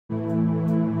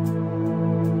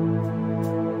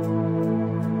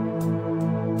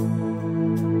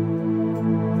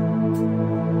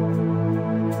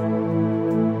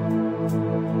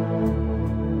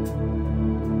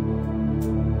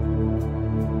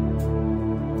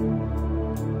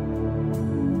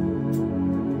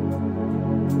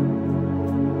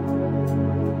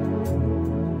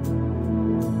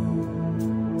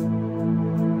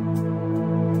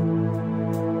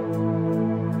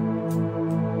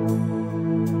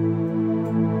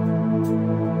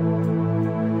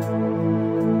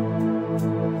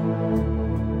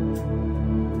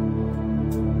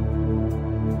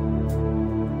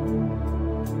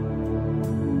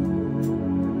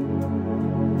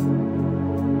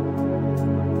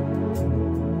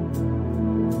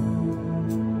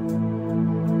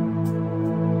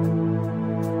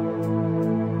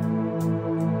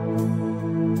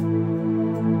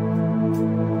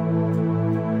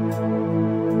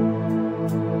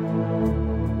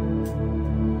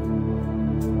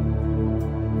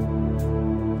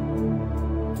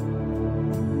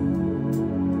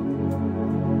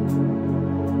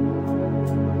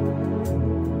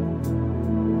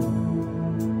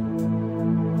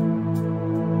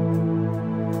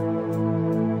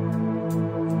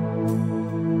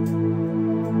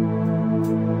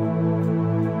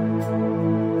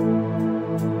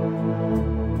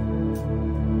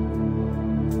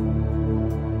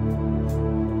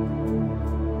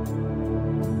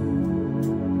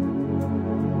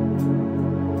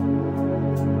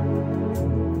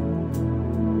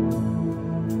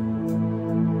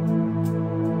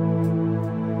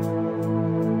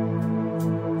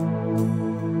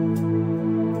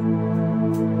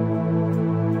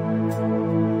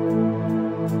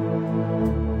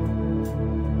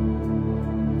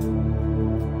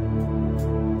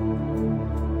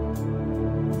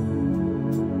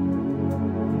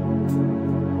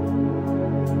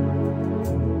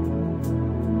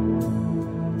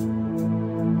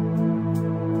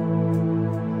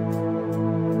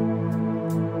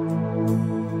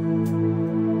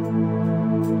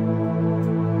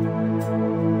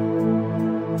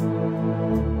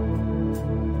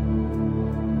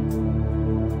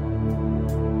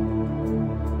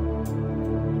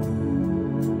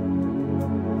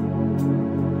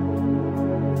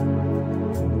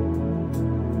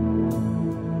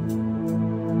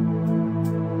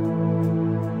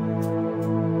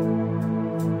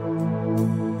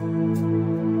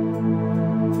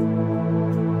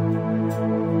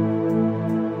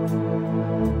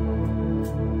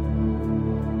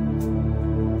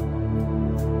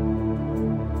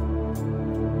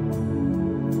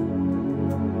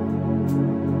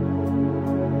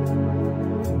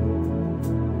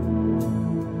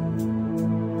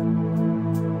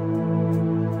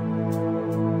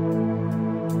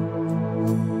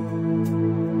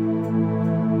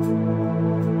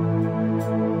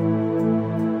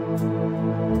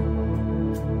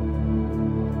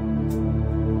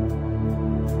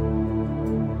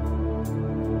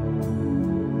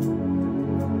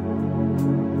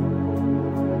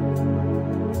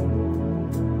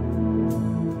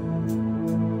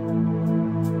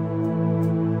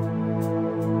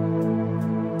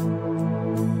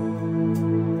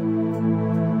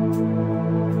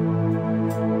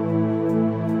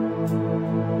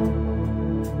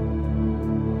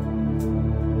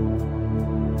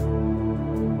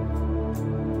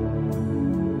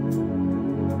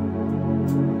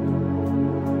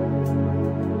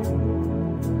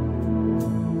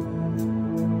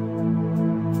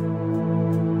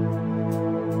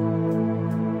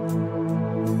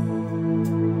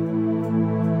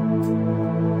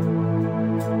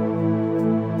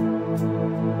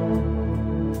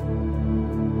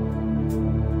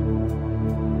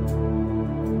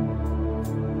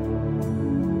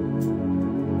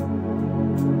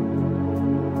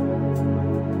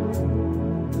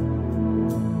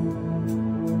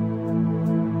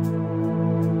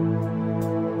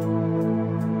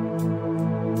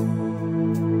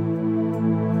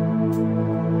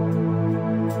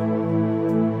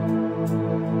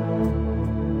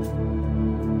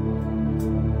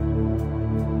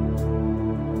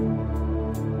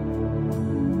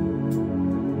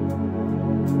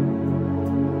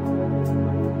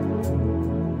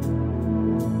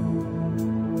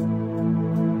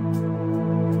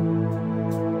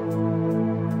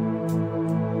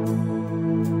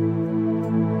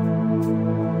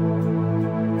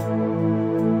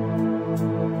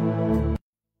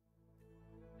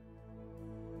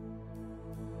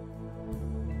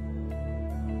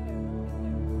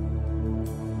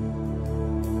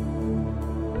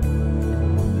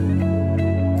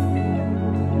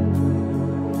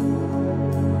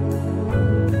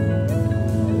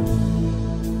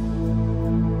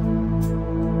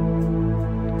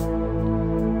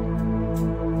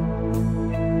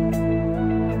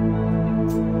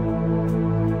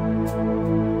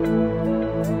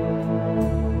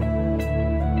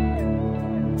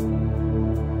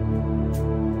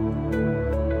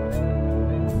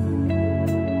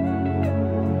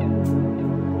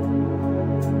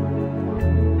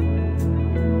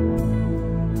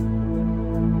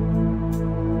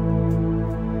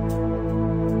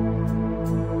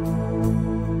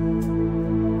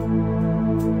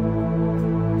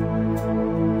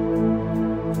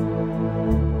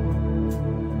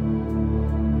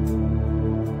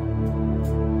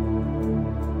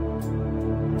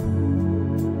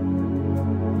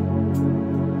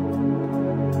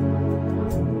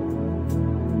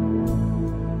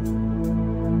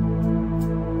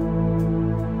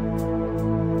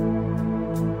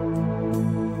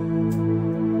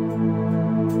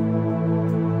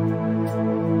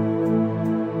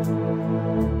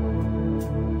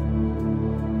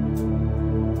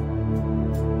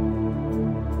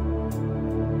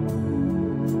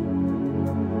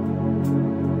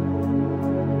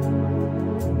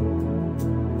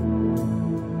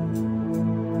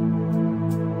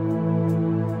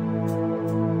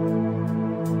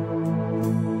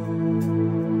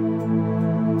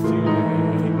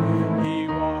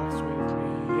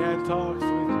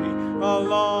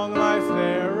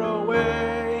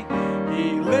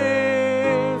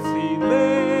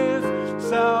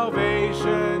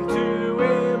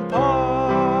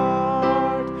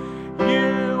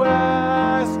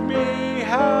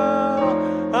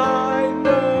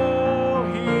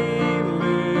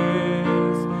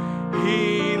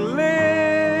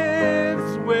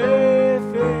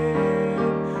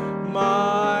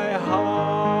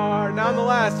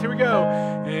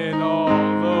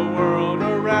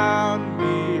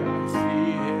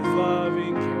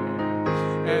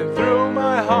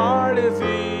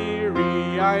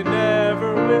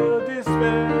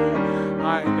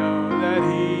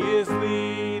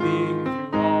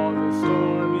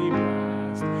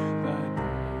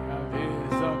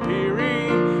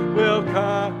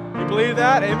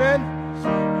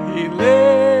Amen. He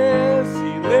lives,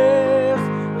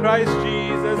 Christ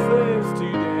Jesus lives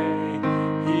today.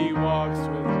 He walks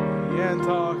with me and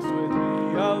talks with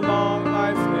me along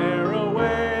life's narrow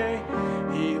way.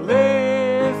 He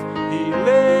lives,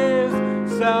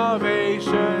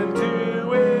 salvation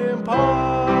to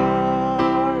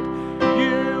impart.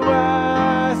 You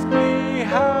ask me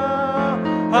how,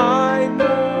 I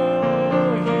know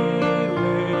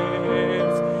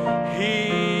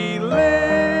He lives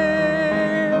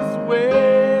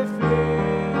within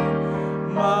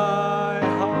my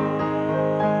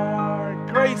heart.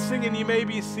 Great singing. You may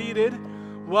be seated.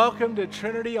 Welcome to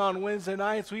Trinity on Wednesday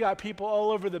nights. We got people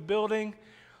all over the building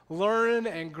learning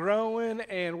and growing,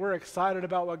 and we're excited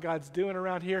about what God's doing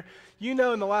around here. You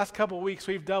know, in the last couple of weeks,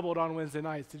 we've doubled on Wednesday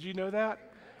nights. Did you know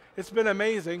that? It's been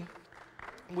amazing.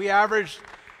 We averaged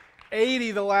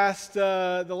 80 the last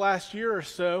year or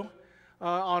so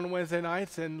on Wednesday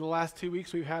nights, and the last 2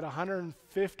 weeks we've had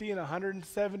 150 and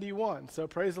 171. So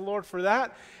praise the Lord for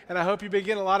that, and I hope you've been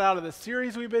getting a lot out of the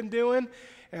series we've been doing,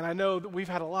 and I know that we've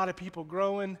had a lot of people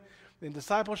growing in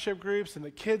discipleship groups, and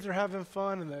the kids are having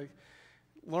fun, and the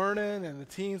learning, and the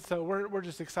teens, so we're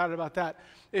just excited about that.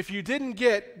 If you didn't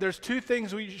get, there's two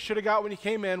things we should have got when you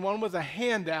came in. One was a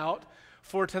handout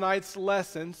for tonight's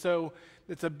lesson, so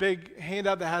it's a big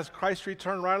handout that has Christ's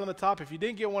return right on the top. If you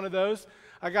didn't get one of those,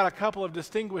 I got a couple of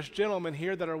distinguished gentlemen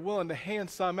here that are willing to hand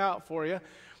some out for you.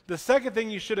 The second thing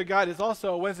you should have got is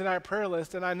also a Wednesday night prayer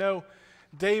list, and I know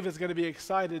Dave is going to be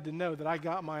excited to know that I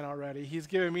got mine already. He's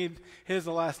given me his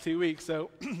the last 2 weeks, so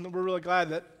we're really glad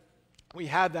that we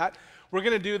had that. We're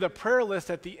going to do the prayer list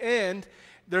at the end.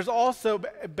 There's also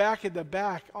back at the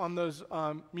back on those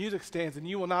music stands, and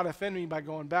you will not offend me by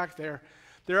going back there.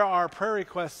 There are prayer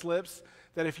request slips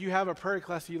that if you have a prayer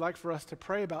request you'd like for us to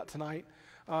pray about tonight,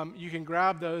 you can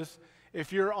grab those.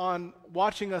 If you're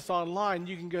watching us online,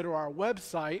 you can go to our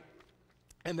website,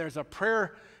 and there's a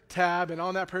prayer tab, and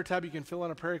on that prayer tab you can fill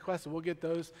in a prayer request, and we'll get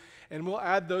those, and we'll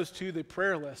add those to the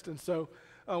prayer list. And so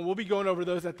we'll be going over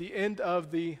those at the end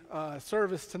of the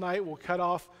service tonight. We'll cut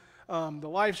off the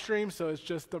live stream, so it's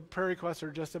just the prayer requests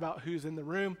are just about who's in the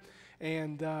room.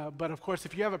 And but of course,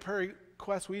 if you have a prayer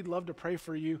request, we'd love to pray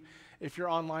for you if you're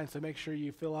online. So make sure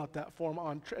you fill out that form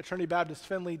on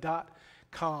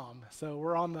trinitybaptistfindlay.com. So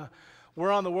we're on the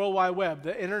World Wide Web.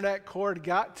 The internet cord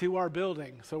got to our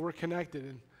building, so we're connected.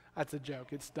 And that's a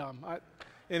joke. It's dumb.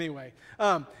 Anyway.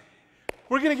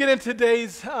 We're going to get into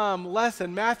today's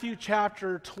lesson. Matthew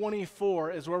chapter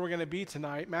 24 is where we're going to be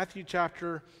tonight. Matthew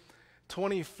chapter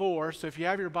 24. So if you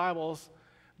have your Bibles,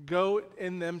 go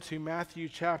in them to Matthew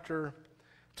chapter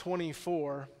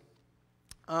 24.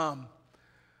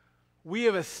 We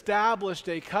have established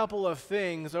a couple of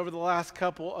things over the last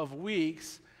couple of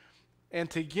weeks, and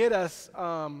to get us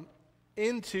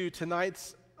into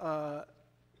tonight's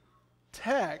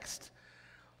text,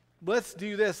 let's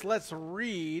do this. Let's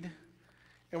read.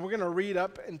 And we're going to read go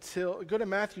to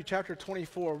Matthew chapter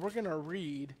 24. We're going to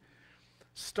read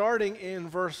starting in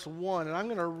verse 1. And I'm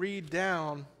going to read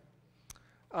down,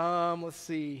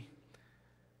 to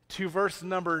verse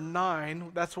number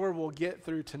 9. That's where we'll get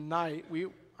through tonight.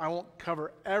 I won't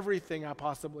cover everything I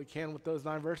possibly can with those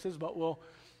 9 verses, but we'll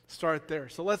start there.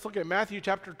 So let's look at Matthew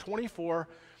chapter 24,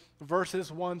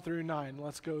 verses 1 through 9.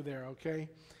 Let's go there, okay?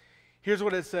 Here's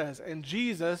what it says. And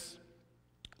Jesus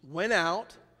went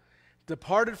out,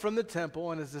 departed from the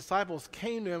temple, and his disciples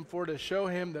came to him to show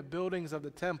him the buildings of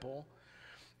the temple.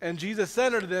 And Jesus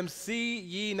said unto them, See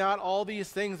ye not all these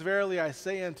things? Verily I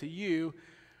say unto you,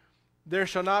 there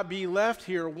shall not be left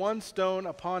here one stone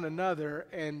upon another,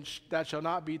 and that shall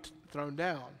not be thrown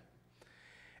down.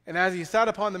 And as he sat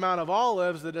upon the Mount of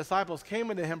Olives, the disciples came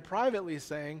unto him privately,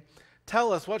 saying,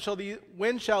 Tell us,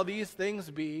 when shall these things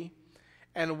be?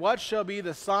 And what shall be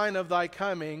the sign of thy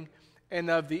coming and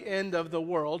of the end of the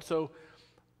world? So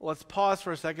let's pause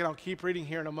for a second. I'll keep reading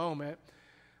here in a moment.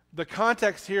 The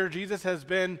context here, Jesus has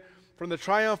been from the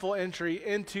triumphal entry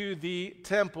into the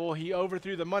temple. He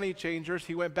overthrew the money changers.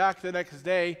 He went back the next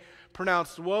day,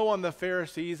 pronounced woe on the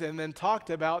Pharisees, and then talked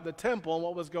about the temple and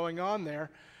what was going on there.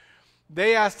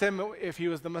 They asked him if he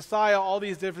was the Messiah. All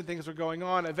these different things were going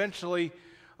on. Eventually,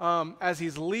 as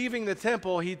he's leaving the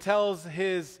temple, he tells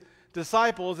his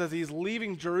disciples as he's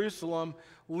leaving Jerusalem,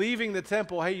 leaving the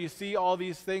temple, hey, you see all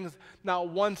these things, not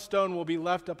one stone will be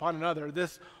left upon another.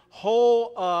 This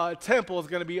whole temple is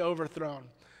going to be overthrown.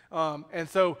 And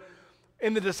so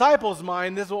in the disciples'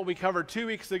 mind, this is what we covered 2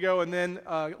 weeks ago and then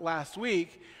last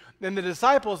week. In the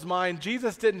disciples' mind,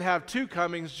 Jesus didn't have two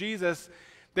comings.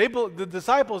 The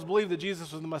disciples believed that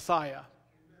Jesus was the Messiah.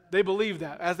 They believed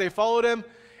that as they followed him,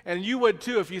 and you would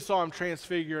too if you saw him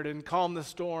transfigured and calm the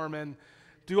storm and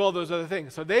do all those other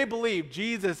things. So they believe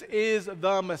Jesus is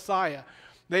the Messiah.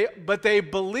 But they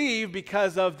believe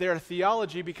because of their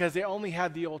theology, because they only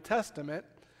had the Old Testament,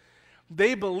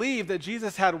 they believe that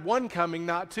Jesus had one coming,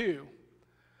 not two.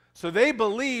 So they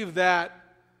believe that,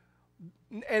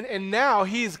 and now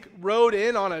he's rode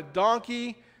in on a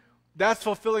donkey. That's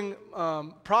fulfilling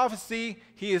prophecy.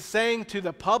 He is saying to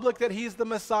the public that he's the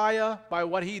Messiah by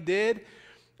what he did.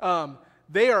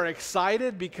 They are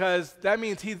excited because that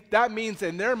means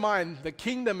in their mind the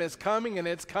kingdom is coming, and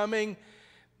it's coming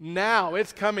now.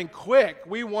 It's coming quick.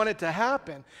 We want it to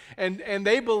happen. And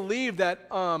they believe that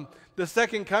the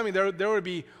second coming, there would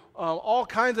be all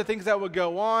kinds of things that would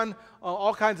go on,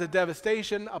 all kinds of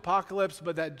devastation, apocalypse,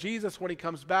 but that Jesus, when he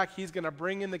comes back, he's going to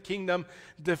bring in the kingdom,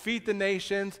 defeat the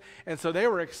nations. And so they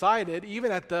were excited.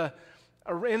 Even at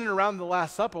in and around the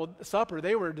Last Supper,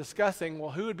 they were discussing,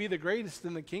 well, who would be the greatest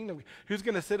in the kingdom? Who's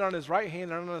going to sit on his right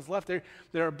hand and on his left?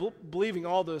 They're believing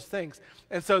all those things.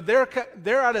 And so they're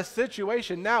at a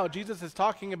situation now. Jesus is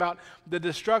talking about the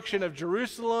destruction of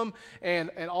Jerusalem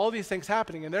and all these things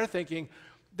happening. And they're thinking,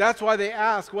 that's why they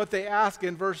ask what they ask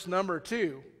in verse number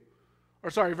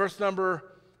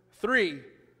 3.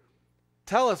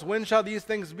 Tell us, when shall these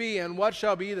things be, and what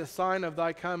shall be the sign of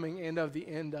thy coming and of the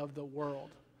end of the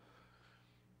world?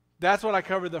 That's what I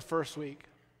covered the first week.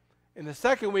 In the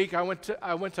second week, I went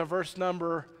to verse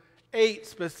number 8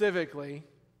 specifically,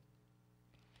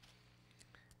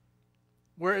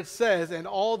 where it says, and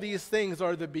all these things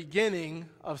are the beginning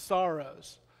of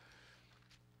sorrows.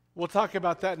 We'll talk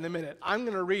about that in a minute. I'm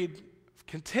going to read,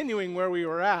 continuing where we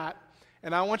were at,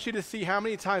 and I want you to see how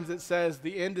many times it says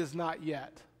the end is not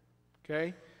yet.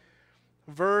 Okay?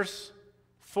 Verse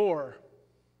 4.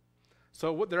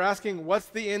 So what they're asking, what's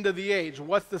the end of the age?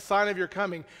 What's the sign of your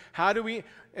coming? How do we,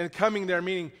 and coming there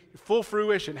meaning full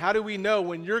fruition, how do we know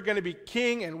when you're going to be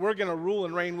king and we're going to rule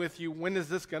and reign with you? When is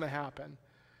this going to happen?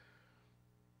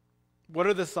 What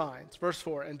are the signs? Verse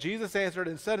 4, and Jesus answered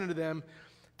and said unto them,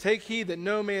 take heed that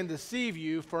no man deceive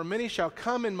you, for many shall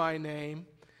come in my name,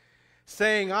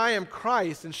 saying, I am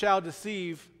Christ, and shall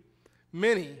deceive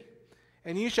many.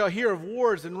 And ye shall hear of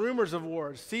wars and rumors of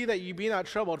wars. See that ye be not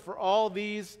troubled, for all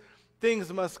these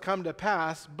things must come to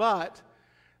pass, but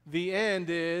the end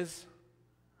is,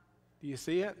 do you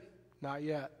see it? Not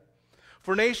yet.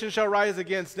 For nation shall rise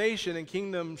against nation, and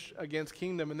kingdom against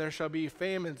kingdom, and there shall be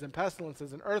famines and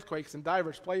pestilences and earthquakes in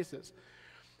divers places.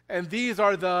 And these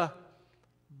are the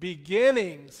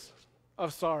beginnings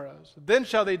of sorrows. Then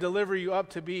shall they deliver you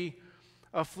up to be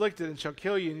afflicted, and shall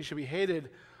kill you, and you shall be hated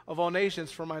of all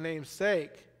nations for my name's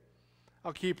sake.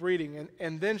 I'll keep reading.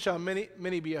 And then shall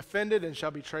many be offended, and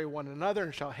shall betray one another,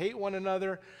 and shall hate one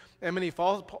another. And many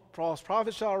false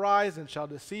prophets shall arise, and shall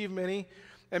deceive many.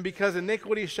 And because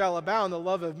iniquity shall abound, the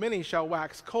love of many shall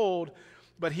wax cold.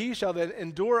 But he shall that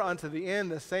endure unto the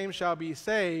end, the same shall be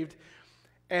saved.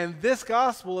 And this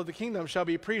gospel of the kingdom shall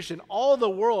be preached in all the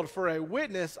world for a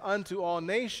witness unto all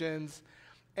nations.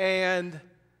 And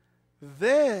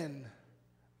then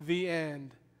the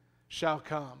end shall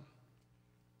come.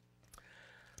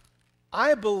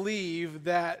 I believe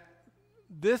that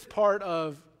this part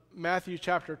of Matthew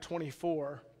chapter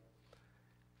 24,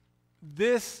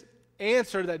 this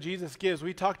answer that Jesus gives,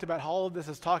 we talked about how all of this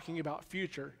is talking about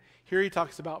future. Here he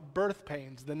talks about birth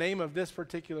pains. The name of this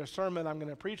particular sermon I'm going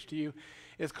to preach to you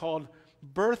is called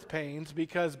Birth Pains,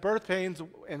 because birth pains,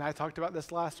 and I talked about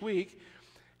this last week,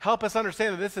 help us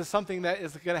understand that this is something that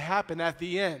is going to happen at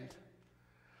the end.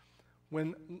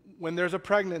 When there's a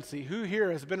pregnancy, who here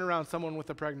has been around someone with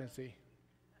a pregnancy?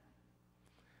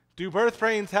 Do birth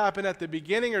pains happen at the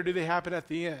beginning, or do they happen at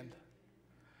the end?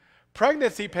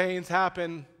 Pregnancy pains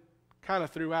happen kind of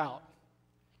throughout.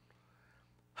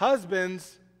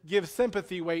 Husbands give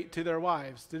sympathy weight to their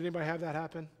wives. Did anybody have that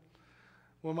happen?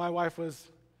 When my wife was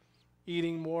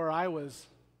eating more, I was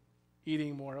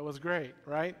eating more. It was great,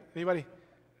 right? Anybody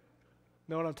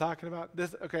know what I'm talking about?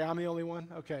 Okay, I'm the only one?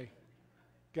 Okay,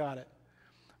 got it.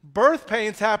 Birth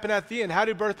pains happen at the end. How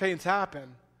do birth pains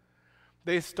happen?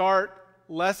 They start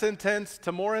less intense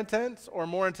to more intense, or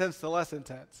more intense to less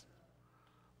intense?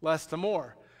 Less to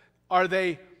more. Are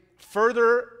they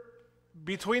further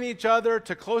between each other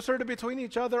to closer to between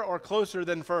each other, or closer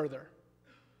than further?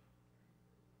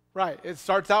 Right. It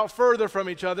starts out further from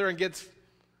each other and gets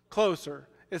closer.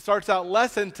 It starts out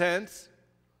less intense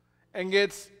and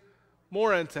gets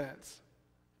more intense.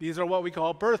 These are what we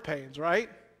call birth pains, right?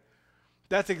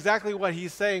 That's exactly what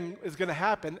he's saying is going to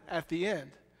happen at the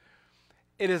end.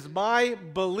 It is my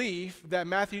belief that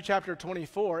Matthew chapter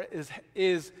 24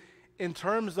 is in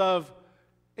terms of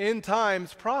end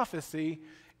times prophecy,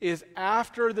 is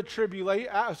after the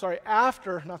tribulation,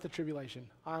 not the tribulation.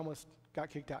 I almost got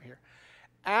kicked out here.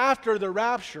 After the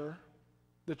rapture,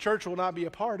 the church will not be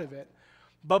a part of it.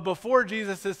 But before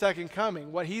Jesus' second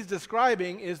coming, what he's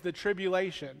describing is the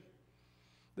tribulation.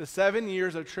 The 7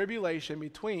 years of tribulation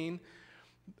between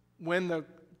when the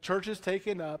church is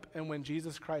taken up and when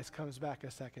Jesus Christ comes back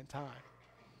a second time.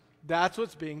 That's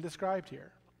what's being described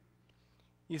here.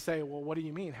 You say, well, what do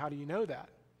you mean? How do you know that?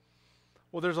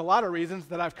 Well, there's a lot of reasons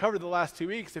that I've covered the last 2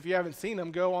 weeks. If you haven't seen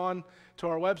them, go on to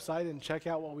our website and check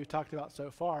out what we've talked about so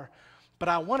far. But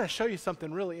I want to show you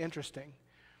something really interesting.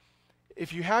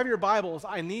 If you have your Bibles,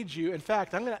 I need you. In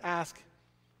fact, I'm going to ask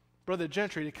Brother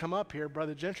Gentry to come up here.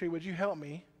 Brother Gentry, would you help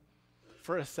me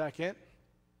for a second?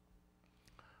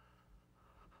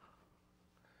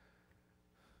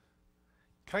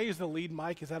 Can I use the lead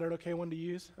mic? Is that an okay one to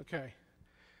use? Okay.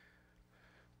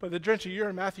 Brother Gentry, you're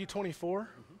in Matthew 24?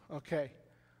 Mm-hmm. Okay.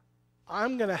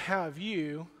 I'm going to have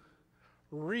you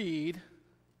read.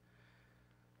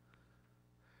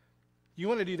 You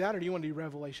want to do that or do you want to do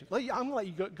Revelation? I'm going to let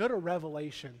you go to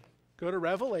Revelation. Go to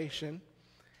Revelation,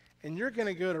 and you're going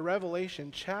to go to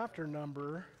Revelation chapter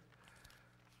number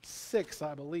 6,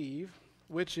 I believe,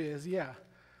 which is,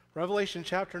 Revelation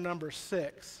chapter number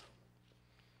 6.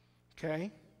 Okay?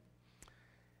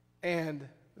 And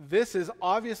this is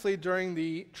obviously during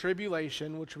the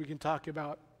tribulation, which we can talk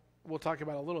about, we'll talk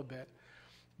about a little bit.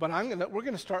 But we're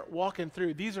going to start walking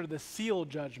through. These are the seal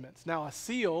judgments. Now, a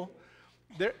seal,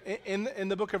 there, in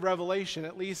the book of Revelation,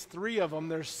 at least 3 of them,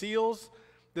 there's seals,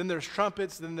 then there's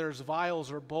trumpets, then there's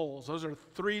vials or bowls. Those are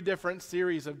 3 different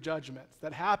series of judgments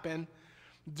that happen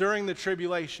during the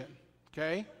tribulation,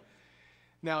 okay?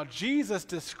 Now, Jesus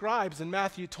describes in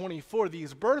Matthew 24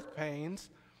 these birth pains,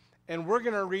 and we're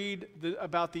going to read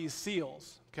about these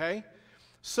seals, okay?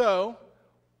 So,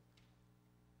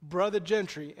 Brother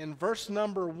Gentry, in verse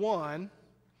number 1,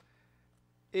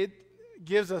 it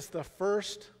gives us the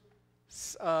first,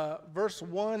 verse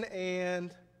 1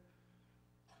 and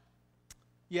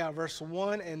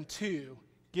 2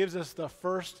 gives us the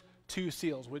first 2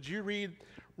 seals. Would you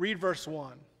read verse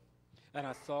 1? And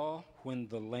I saw when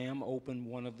the Lamb opened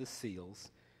one of the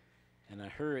seals, and I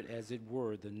heard as it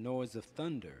were the noise of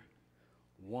thunder,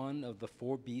 one of the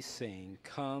 4 beasts saying,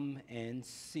 Come and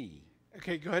see.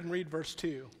 Okay, go ahead and read verse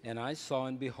 2. And I saw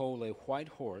and behold a white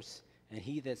horse, and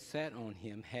he that sat on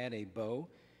him had a bow,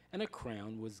 and a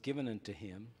crown was given unto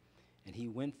him, and he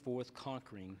went forth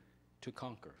conquering to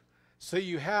conquer. So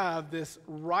you have this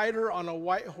rider on a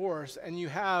white horse, and you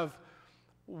have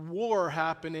war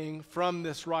happening from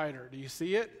this rider. Do you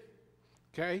see it?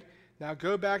 Okay. Now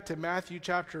go back to Matthew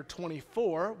chapter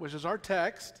 24, which is our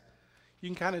text. You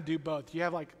can kind of do both. You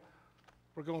have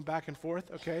we're going back and forth,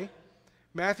 okay?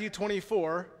 Matthew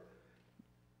 24,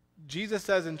 Jesus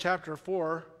says in chapter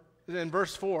 4, in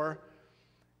verse 4,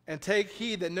 And take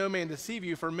heed that no man deceive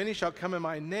you, for many shall come in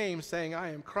my name, saying,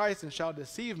 I am Christ, and shall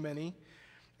deceive many.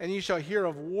 And ye shall hear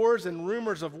of wars and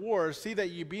rumors of wars. See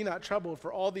that ye be not troubled,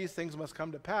 for all these things must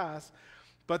come to pass,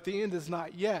 but the end is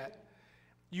not yet.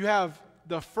 You have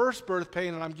the first birth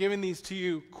pain, and I'm giving these to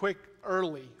you quick,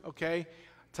 early, okay?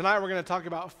 Tonight we're going to talk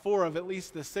about 4 of at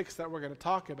least the 6 that we're going to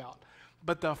talk about.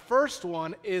 But the first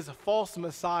one is false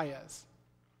messiahs,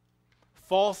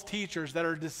 false teachers that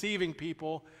are deceiving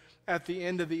people at the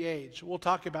end of the age. We'll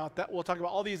talk about that. We'll talk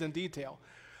about all these in detail.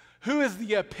 Who is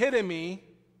the epitome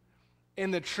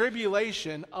in the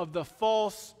tribulation of the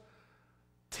false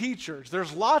teachers?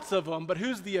 There's lots of them, but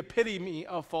who's the epitome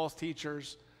of false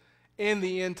teachers in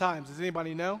the end times? Does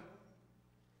anybody know?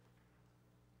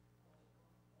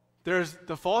 There's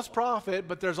the false prophet,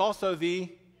 but there's also the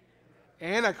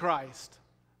Antichrist,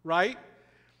 right?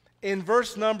 In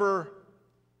verse number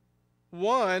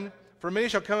 1, for many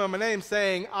shall come in my name,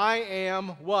 saying, I am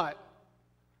what?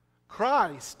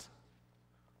 Christ.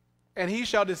 And he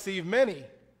shall deceive many.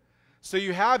 So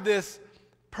you have this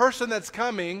person that's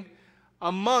coming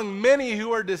among many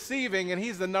who are deceiving, and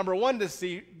he's the number one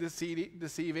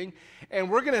deceiving.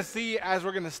 And we're going to see, as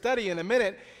we're going to study in a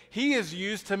minute, he is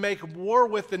used to make war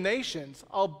with the nations.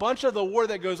 A bunch of the war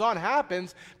that goes on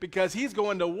happens because he's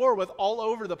going to war with all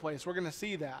over the place. We're going to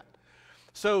see that.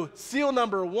 So seal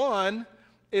number 1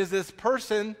 is this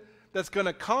person that's going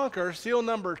to conquer. Seal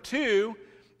number 2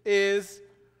 is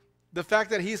the fact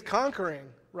that he's conquering,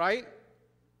 right?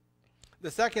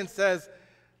 The second says,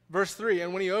 verse 3,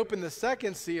 and when he opened the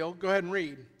second seal, go ahead and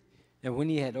read. And when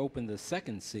he had opened the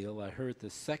second seal, I heard the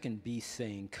second beast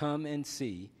saying, Come and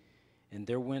see. And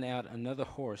there went out another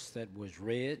horse that was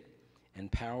red,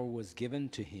 and power was given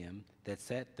to him that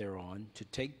sat thereon to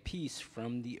take peace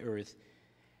from the earth,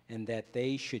 and that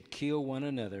they should kill one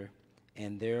another.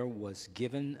 And there was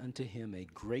given unto him a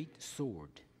great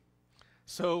sword.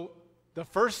 So the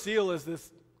first seal is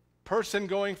this person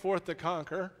going forth to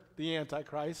conquer, the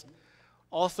Antichrist,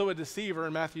 also a deceiver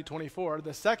in Matthew 24.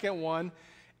 The second one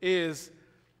is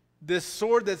this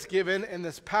sword that's given and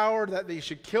this power that they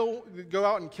should go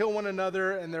out and kill one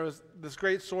another, and there was this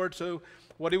great sword. So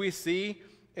what do we see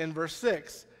in verse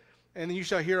 6? And you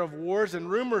shall hear of wars and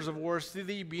rumors of wars, see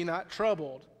that ye be not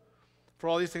troubled. For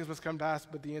all these things must come to pass,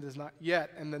 but the end is not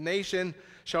yet. And the nation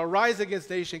shall rise against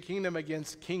nation, kingdom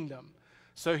against kingdom.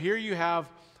 So here you have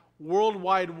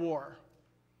worldwide war.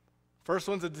 First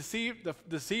one's the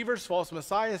deceivers, false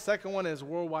messiah. Second one is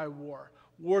worldwide war.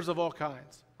 Wars of all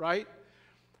kinds, right?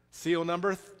 Seal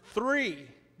number 3,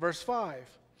 verse 5.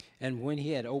 And when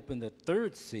he had opened the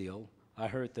third seal, I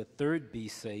heard the third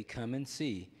beast say, Come and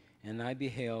see. And I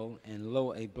beheld, and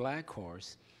lo, a black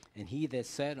horse, and he that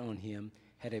sat on him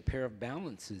had a pair of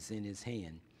balances in his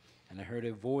hand. And I heard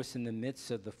a voice in the midst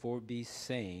of the four beasts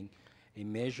saying, A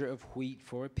measure of wheat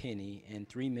for a penny, and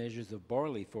 3 measures of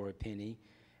barley for a penny,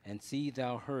 and see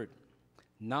thou hurt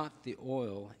not the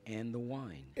oil and the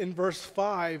wine. In verse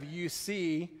 5, you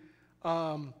see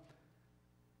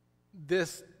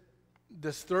this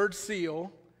third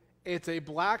seal. It's a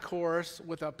black horse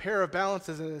with a pair of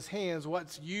balances in his hands.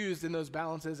 What's used in those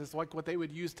balances is like what they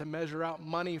would use to measure out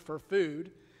money for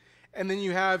food. And then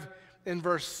you have in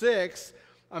verse 6,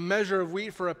 a measure of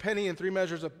wheat for a penny and 3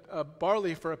 measures of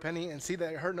barley for a penny, and see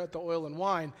that it hurt not the oil and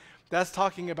wine. That's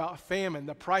talking about famine.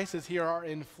 The prices here are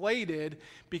inflated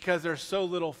because there's so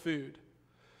little food.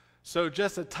 So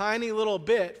just a tiny little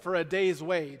bit for a day's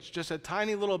wage, just a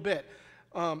tiny little bit.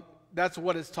 That's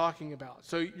what it's talking about.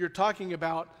 So you're talking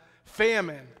about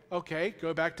famine. Okay,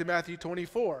 go back to Matthew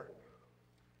 24.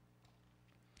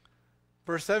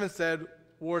 Verse 7 said,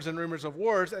 wars and rumors of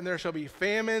wars, and there shall be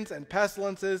famines and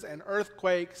pestilences and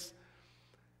earthquakes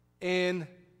in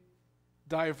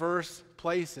diverse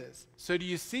places. So do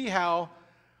you see how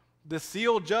the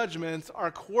seal judgments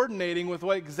are coordinating with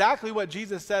exactly what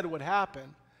Jesus said would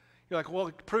happen? You're like,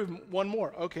 well, prove one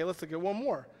more. Okay, let's look at one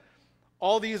more.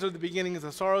 All these are the beginnings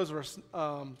of sorrows,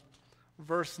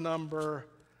 verse number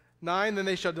 9. Then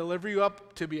they shall deliver you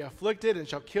up to be afflicted, and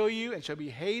shall kill you, and shall be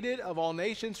hated of all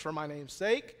nations for my name's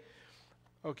sake.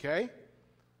 Okay.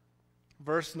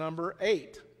 Verse number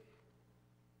 8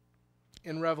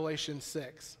 in Revelation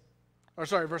 6.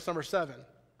 Verse number 7.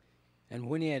 And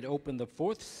when he had opened the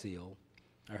fourth seal,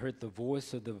 I heard the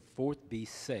voice of the fourth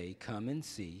beast say, Come and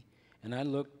see. And I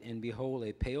looked, and behold,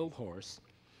 a pale horse,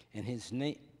 and his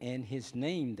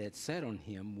name that sat on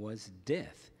him was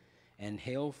Death, and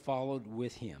hell followed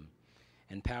with him.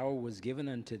 And power was given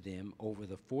unto them over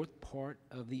the fourth part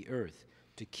of the earth,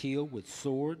 to kill with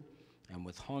sword, and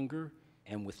with hunger,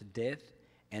 and with death,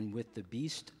 and with the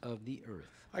beast of the earth.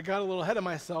 I got a little ahead of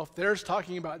myself. There's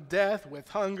talking about death with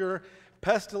hunger,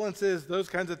 pestilences, those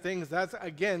kinds of things. That's,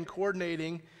 again,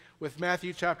 coordinating with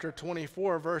Matthew chapter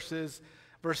 24, verse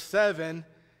 7.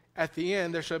 At the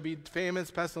end, there shall be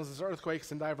famines, pestilences,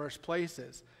 earthquakes in diverse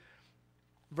places.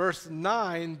 Verse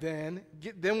 9, then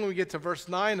when we get to verse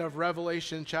 9 of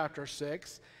Revelation chapter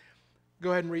 6,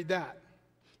 go ahead and read that.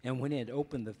 And when he had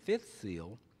opened the fifth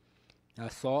seal, I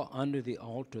saw under the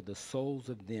altar the souls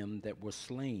of them that were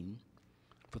slain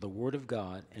for the word of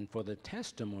God and for the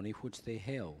testimony which they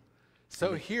held.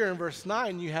 So here in verse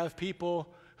 9, you have people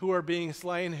who are being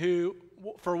slain who,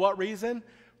 for what reason?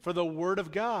 For the word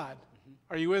of God.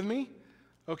 Are you with me?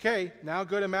 Okay, now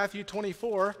go to Matthew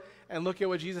 24 and look at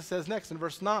what Jesus says next in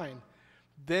verse 9.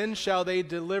 Then shall they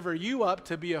deliver you up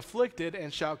to be afflicted,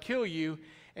 and shall kill you,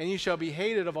 and you shall be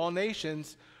hated of all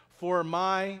nations for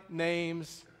my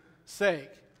name's sake.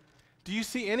 Do you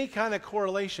see any kind of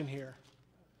correlation here?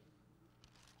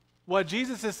 What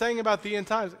Jesus is saying about the end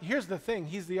times, here's the thing.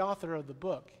 He's the author of the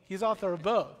book. He's author of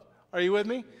both. Are you with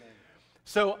me?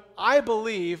 So I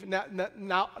believe,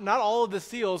 not all of the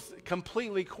seals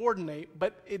completely coordinate,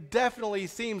 but it definitely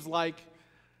seems like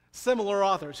similar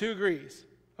authors. Who agrees?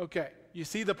 Okay, you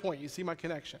see the point. You see my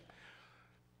connection.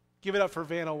 Give it up for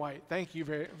Vanna White. Thank you,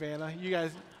 Vanna. You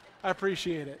guys, I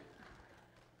appreciate it.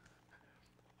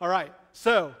 All right,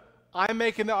 so I'm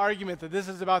making the argument that this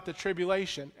is about the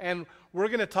tribulation, and we're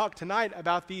going to talk tonight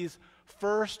about these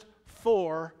first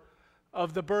 4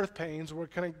 of the birth pains. We're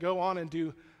going to go on and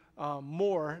do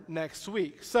more next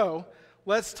week. So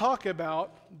let's talk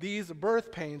about these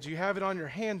birth pains. You have it on your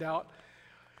handout.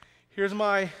 Here's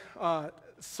my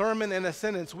sermon in a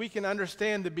sentence. We can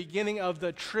understand the beginning of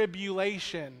the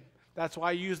tribulation. That's why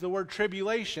I use the word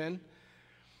tribulation,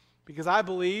 because I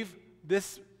believe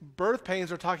this birth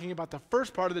pains are talking about the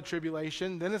first part of the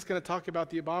tribulation. Then it's going to talk about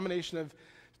the abomination of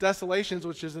desolations,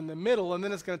 which is in the middle, and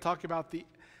then it's going to talk about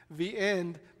the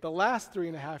end, the last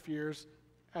 3.5 years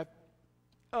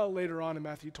later on in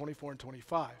Matthew 24 and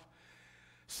 25.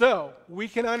 So we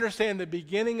can understand the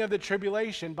beginning of the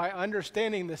tribulation by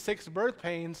understanding the 6 birth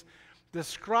pains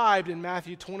described in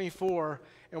Matthew 24,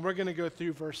 and we're going to go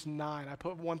through verse 9. I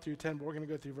put 1 through 10, but we're going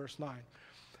to go through verse 9.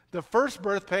 The first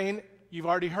birth pain, you've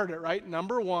already heard it, right?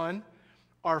 Number 1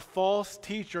 are false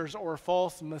teachers or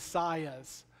false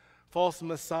messiahs. False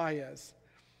messiahs.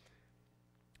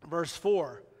 Verse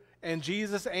 4, and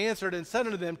Jesus answered and said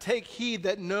unto them, take heed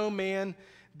that no man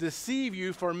deceive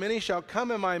you, for many shall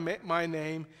come in my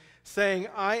name, saying,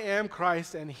 I am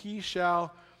Christ, and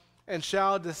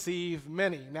shall deceive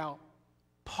many. Now,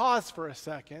 pause for a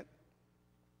second.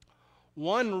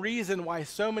 One reason why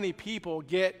so many people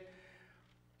get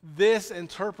this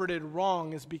interpreted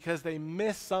wrong is because they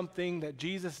miss something that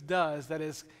Jesus does that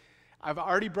is, I've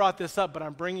already brought this up, but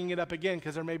I'm bringing it up again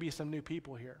because there may be some new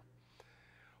people here.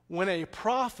 When a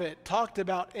prophet talked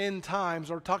about end times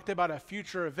or talked about a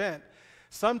future event,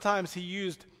 sometimes he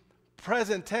used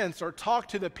present tense or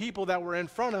talked to the people that were in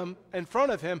front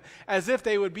of him as if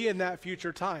they would be in that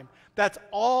future time. That's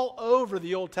all over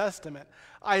the Old Testament.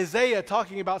 Isaiah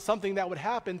talking about something that would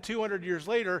happen 200 years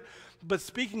later, but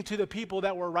speaking to the people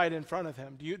that were right in front of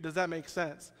him. Does that make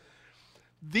sense?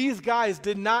 These guys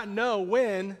did not know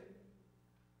when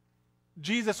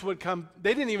Jesus would come.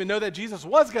 They didn't even know that Jesus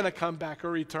was going to come back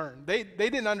or return. They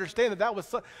didn't understand that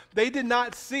was. They did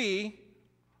not see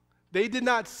the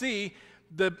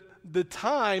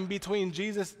time between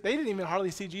Jesus. They didn't even hardly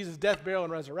see Jesus' death, burial,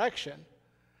 and resurrection.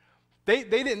 They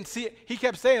didn't see it. He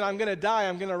kept saying, I'm going to die,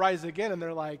 I'm going to rise again. And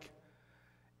they're like,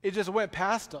 it just went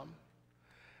past them.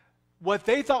 What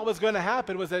they thought was going to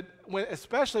happen was that,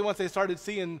 especially once they started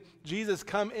seeing Jesus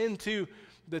come into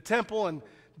the temple and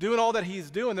doing all that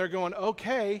he's doing, they're going,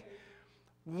 okay,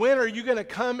 when are you going to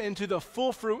come into the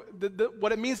full fruit,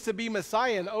 what it means to be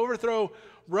Messiah and overthrow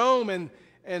Rome and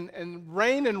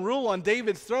reign and rule on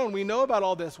David's throne? We know about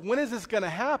all this. When is this going to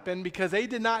happen? Because they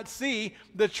did not see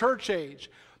the church age.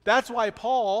 That's why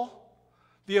Paul,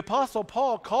 the Apostle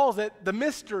Paul, calls it the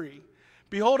mystery.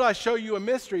 Behold, I show you a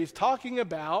mystery. He's talking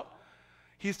about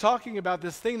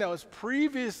this thing that was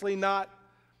previously not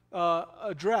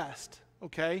addressed.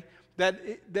 Okay,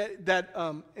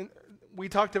 we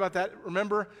talked about that.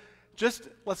 Remember,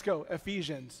 let's go.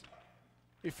 Ephesians.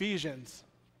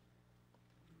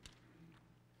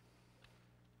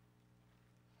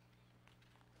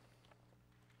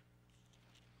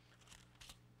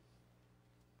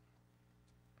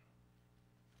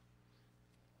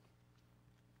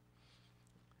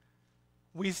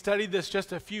 We studied this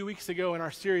just a few weeks ago in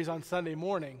our series on Sunday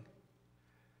morning.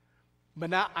 But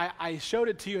now I showed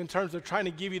it to you in terms of trying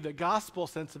to give you the gospel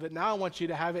sense of it. Now I want you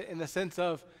to have it in the sense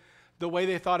of the way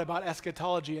they thought about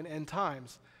eschatology and end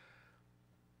times.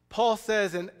 Paul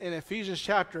says in Ephesians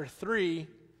chapter 3,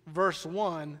 verse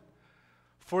 1,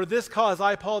 for this cause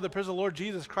I, Paul, the prisoner of the Lord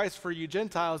Jesus Christ, for you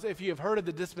Gentiles, if you have heard of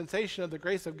the dispensation of the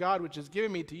grace of God which is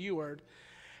given me to you, word,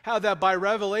 how that by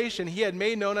revelation he had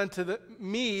made known unto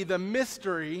me the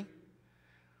mystery,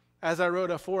 as I wrote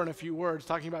afore in a few words,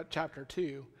 talking about chapter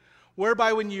 2,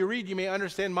 whereby when you read you may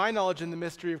understand my knowledge in the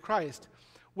mystery of Christ,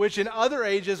 which in other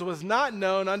ages was not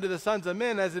known unto the sons of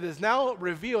men, as it is now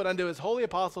revealed unto his holy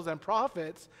apostles and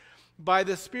prophets by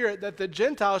the Spirit, that the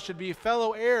Gentiles should be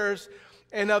fellow heirs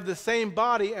and of the same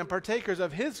body and partakers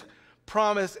of his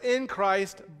promise in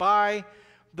Christ by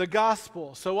the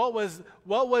gospel. So what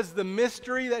was the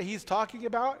mystery that he's talking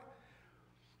about?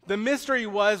 The mystery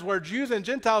was where Jews and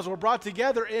Gentiles were brought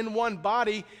together in one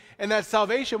body, and that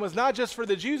salvation was not just for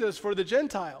the Jews, it was for the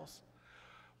Gentiles.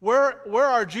 Where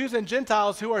are Jews and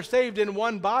Gentiles who are saved in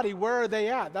one body? Where are they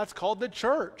at? That's called the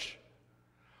church.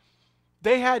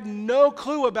 They had no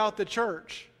clue about the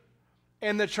church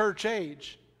and the church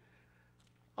age.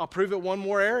 I'll prove it one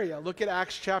more area. Look at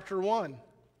Acts chapter 1.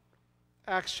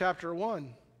 Acts chapter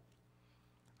 1.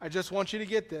 I just want you to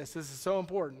get this. This is so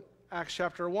important. Acts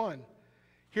chapter 1.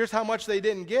 Here's how much they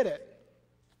didn't get it.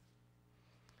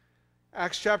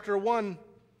 Acts chapter 1,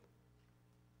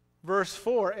 verse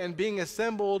 4, and being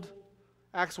assembled,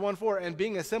 Acts 1:4, and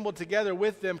being assembled together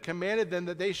with them, commanded them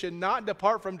that they should not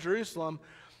depart from Jerusalem,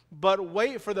 but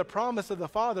wait for the promise of the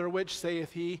Father, which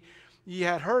saith he, ye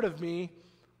had heard of me,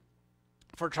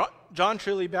 for John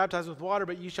truly baptized with water,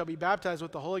 but ye shall be baptized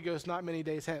with the Holy Ghost not many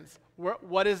days hence.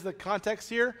 What is the context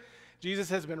here? Jesus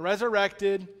has been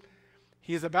resurrected.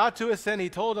 He is about to ascend. He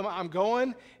told them, I'm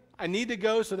going. I need to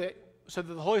go so that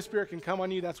the Holy Spirit can come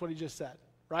on you. That's what he just said,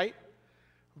 right?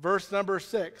 Verse number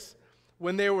 6.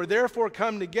 When they were therefore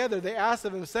come together, they asked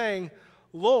of him, saying,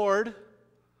 Lord,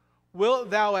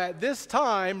 wilt thou at this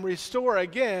time restore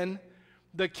again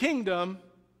the kingdom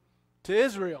to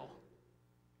Israel?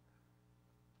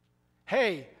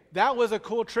 hey, that was a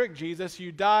cool trick, Jesus.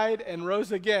 You died and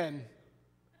rose again.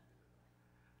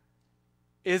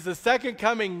 Is the second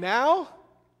coming now?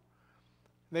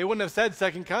 They wouldn't have said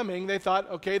second coming. They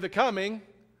thought, okay, the coming,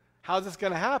 how's this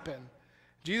going to happen?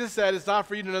 Jesus said, it's not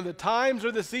for you to know the times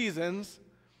or the seasons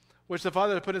which the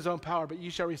Father has put in his own power, but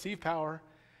you shall receive power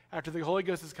after the Holy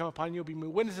Ghost has come upon you. You'll be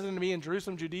witnesses unto me in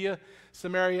Jerusalem, Judea,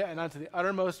 Samaria, and unto the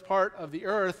uttermost part of the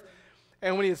earth.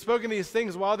 And when he had spoken these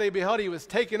things, while they beheld, he was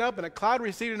taken up, and a cloud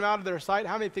received him out of their sight.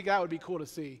 How many think that would be cool to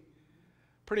see?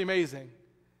 Pretty amazing.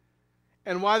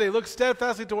 And while they looked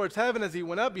steadfastly towards heaven as he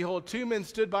went up, behold, two men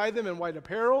stood by them in white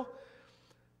apparel,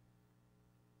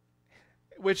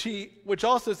 which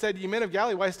also said, Ye men of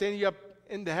Galilee, why stand ye up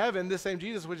into heaven? This same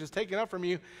Jesus which is taken up from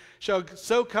you shall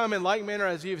so come in like manner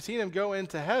as ye have seen him go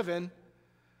into heaven.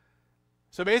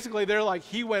 So basically they're like,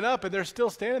 he went up, and they're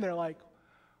still standing there like,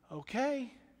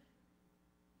 okay.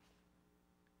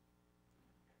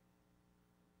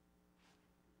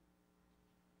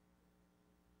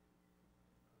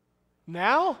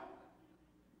 Now?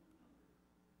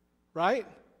 Right?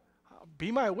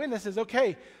 Be my witnesses.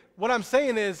 Okay. What I'm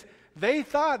saying is, they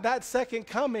thought that second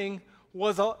coming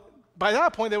was, by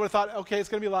that point, they would have thought, okay, it's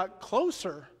going to be a lot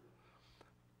closer.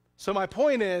 So my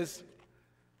point is,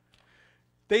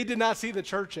 they did not see the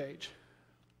church age.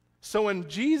 So when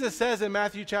Jesus says in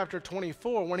Matthew chapter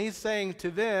 24, when he's saying to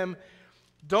them,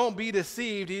 don't be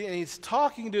deceived, and he's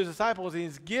talking to his disciples, and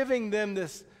he's giving them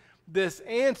this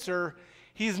answer,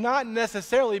 he's not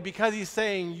necessarily, because he's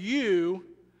saying you,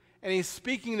 and he's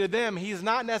speaking to them, he's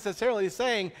not necessarily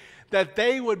saying that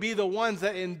they would be the ones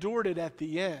that endured it at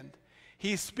the end.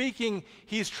 He's speaking,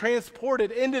 he's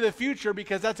transported into the future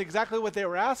because that's exactly what they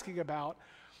were asking about.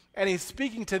 And he's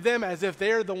speaking to them as if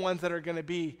they're the ones that are going to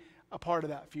be a part of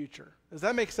that future. Does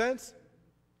that make sense?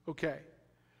 Okay.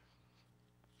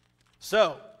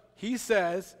 So, he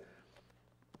says,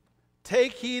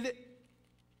 take heed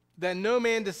that no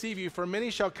man deceive you, for many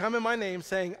shall come in my name,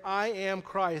 saying, I am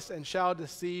Christ, and shall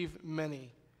deceive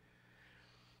many.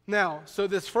 Now, so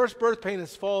this first birth pain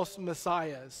is false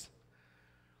messiahs.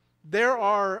 There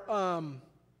are,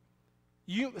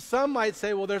 some might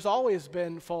say, well, there's always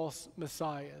been false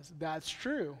messiahs. That's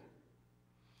true.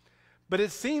 But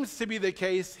it seems to be the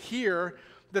case here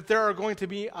that there are going to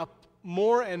be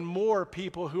more and more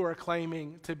people who are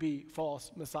claiming to be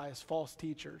false messiahs, false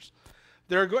teachers.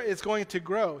 It's going to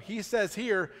grow. He says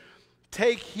here,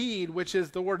 take heed, which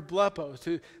is the word blepo,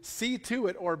 to see to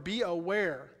it or be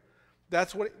aware.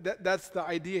 That's the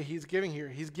idea he's giving here.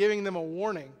 He's giving them a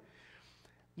warning.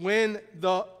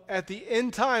 At the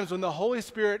end times, when the Holy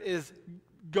Spirit is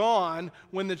gone,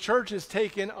 when the church is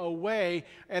taken away,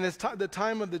 and it's the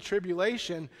time of the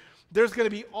tribulation, there's going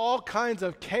to be all kinds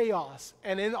of chaos.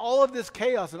 And in all of this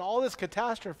chaos and all this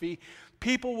catastrophe,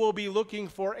 people will be looking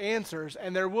for answers.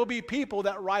 And there will be people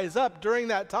that rise up during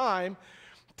that time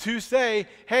to say,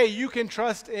 hey, you can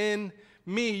trust in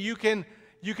me. You can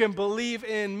believe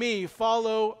in me.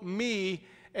 Follow me.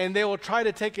 And they will try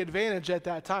to take advantage at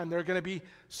that time. There are going to be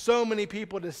so many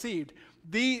people deceived.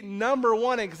 The number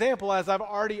one example, as I've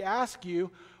already asked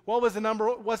you, what's the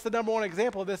number one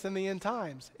example of this in the end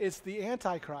times? It's the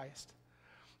Antichrist.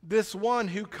 This one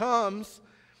who comes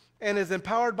and is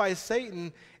empowered by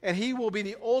Satan, and he will be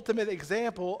the ultimate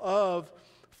example of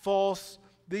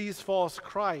these false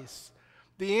Christs.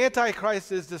 The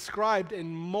Antichrist is described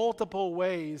in multiple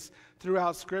ways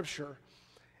throughout Scripture.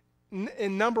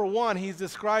 In number one, he's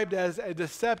described as a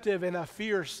deceptive and a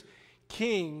fierce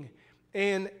king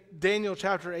in Daniel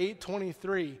chapter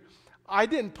 8:23. I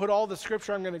didn't put all the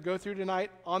scripture I'm going to go through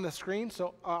tonight on the screen,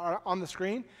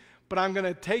 but I'm going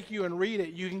to take you and read it.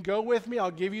 You can go with me. I'll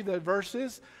give you the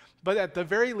verses, but at the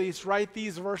very least, write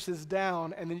these verses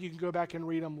down, and then you can go back and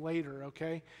read them later,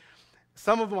 okay?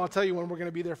 Some of them I'll tell you when we're going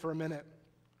to be there for a minute.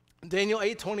 Daniel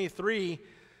 8:23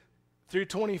 through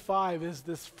 25 is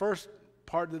this first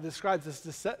part that describes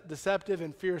this deceptive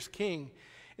and fierce king.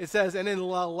 It says, and in the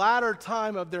latter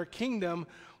time of their kingdom,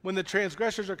 when the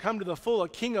transgressors are come to the full, a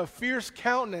king of fierce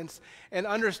countenance and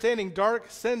understanding dark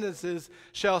sentences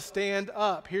shall stand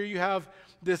up. Here you have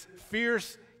this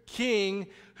fierce king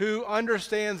who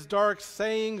understands dark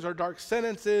sayings or dark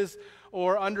sentences,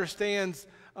 or understands,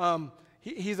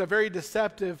 he's a very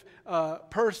deceptive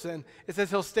person. It says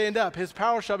he'll stand up. His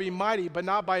power shall be mighty, but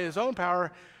not by his own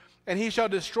power. And he shall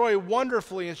destroy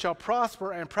wonderfully, and shall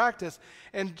prosper and practice,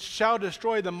 and shall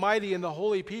destroy the mighty and the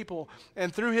holy people.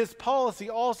 And through his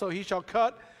policy also he shall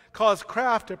cause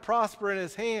craft to prosper in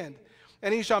his hand.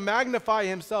 And he shall magnify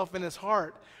himself in his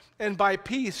heart, and by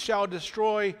peace shall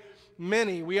destroy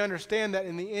many. We understand that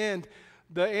in the end,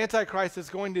 the Antichrist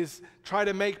is going to try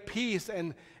to make peace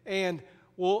and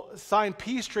will sign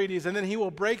peace treaties, and then he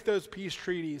will break those peace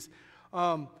treaties.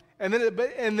 And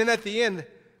then at the end,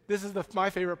 this is my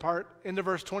favorite part, into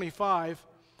verse 25,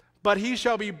 but he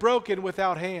shall be broken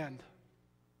without hand.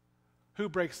 Who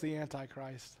breaks the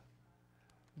Antichrist?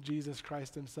 Jesus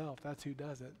Christ himself. That's who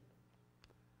does it.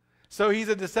 So he's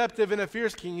a deceptive and a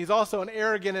fierce king. He's also an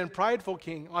arrogant and prideful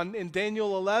king. In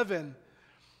Daniel 11,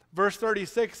 verse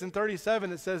 36 and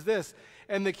 37, it says this,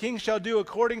 and the king shall do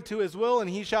according to his will, and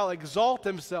he shall exalt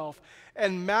himself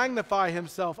and magnify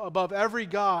himself above every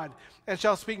god, and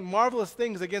shall speak marvelous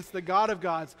things against the God of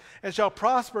gods, and shall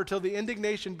prosper till the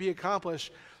indignation be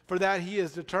accomplished, for that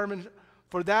is determined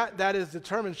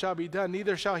shall be done.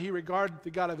 Neither shall he regard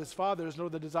the God of his fathers, nor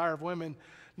the desire of women,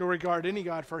 nor regard any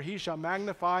god, for he shall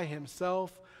magnify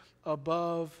himself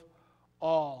above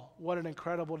all. What an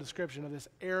incredible description of this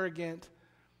arrogant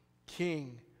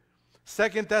king.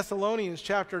 2 Thessalonians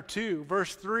chapter 2,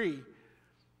 verse 3.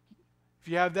 If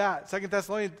you have that, 2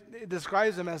 Thessalonians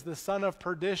describes him as the son of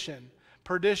perdition.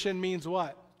 Perdition means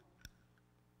what?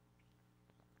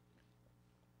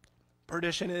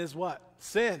 Perdition is what?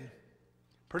 Sin.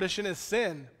 Perdition is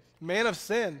sin. Man of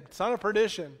sin, son of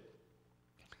perdition.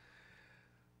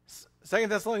 2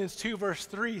 Thessalonians 2, verse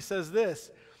 3 says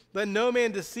this, let no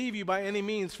man deceive you by any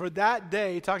means, for that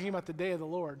day, talking about the day of the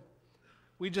Lord,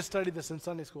 we just studied this in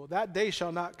Sunday school, that day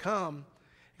shall not come,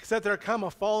 except there come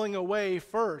a falling away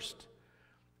first,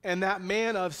 and that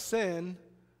man of sin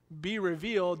be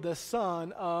revealed, the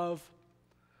son of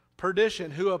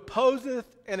perdition, who opposeth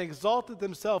and exalteth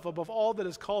himself above all that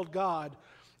is called God,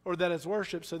 or that is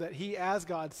worshipped, so that he as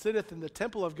God sitteth in the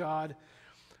temple of God,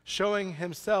 showing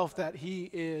himself that he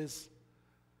is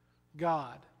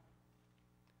God.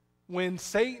 When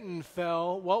Satan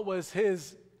fell, what was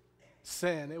his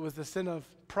sin? It was the sin of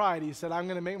pride. He said, I'm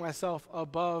going to make myself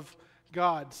above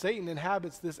God. Satan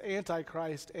inhabits this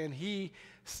Antichrist, and he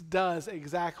does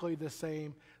exactly the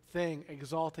same thing,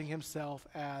 exalting himself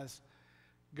as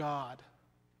God.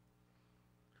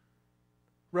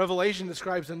 Revelation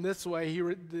describes him this way.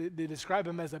 They describe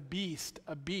him as a beast,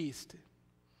 a beast.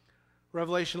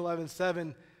 Revelation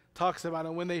 11:7 talks about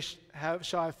it. When they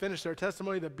shall have finished their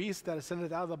testimony, the beast that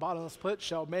ascended out of the bottomless pit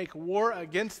shall make war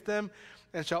against them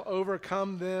and shall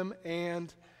overcome them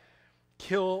and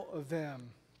kill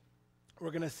them.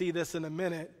 We're going to see this in a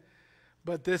minute,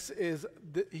 but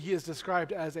he is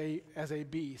described as a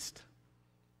beast.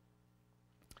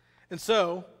 And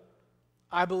so,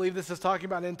 I believe this is talking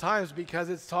about end times because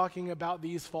it's talking about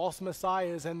these false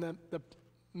messiahs, and the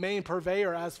main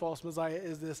purveyor as false messiah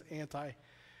is this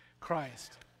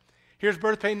Antichrist. Here's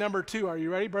birth pain number 2. Are you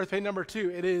ready? Birth pain number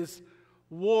 2. It is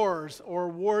wars, or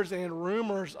wars and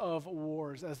rumors of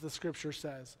wars, as the scripture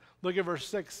says. Look at verse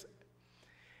 6.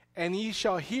 And ye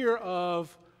shall hear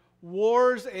of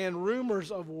wars and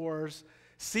rumors of wars.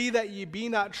 See that ye be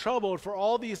not troubled, for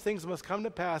all these things must come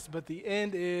to pass, but the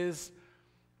end is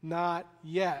not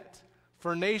yet.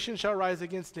 For nation shall rise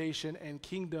against nation, and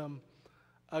kingdom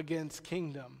against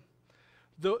kingdom.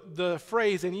 The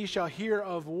phrase, and ye shall hear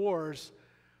of wars,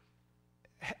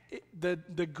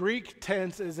 the Greek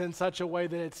tense is in such a way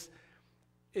that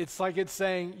it's like it's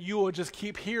saying you will just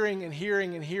keep hearing and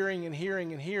hearing and hearing and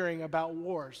hearing and hearing about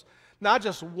wars. Not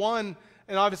just one,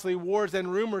 and obviously wars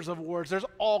and rumors of wars. There's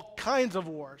all kinds of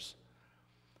wars.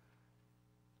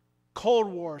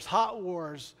 Cold wars, hot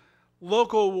wars,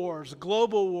 local wars,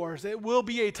 global wars. It will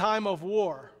be a time of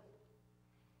war.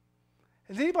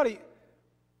 Has anybody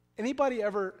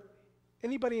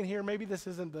in here, maybe this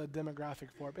isn't the demographic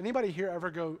for it, but anybody here ever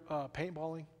go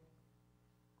paintballing?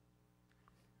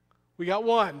 We got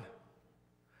one.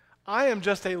 I am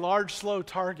just a large, slow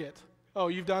target. Oh,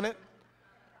 you've done it?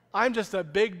 I'm just a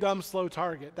big, dumb, slow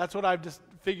target. That's what I've just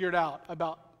figured out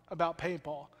about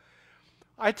paintball.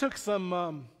 I took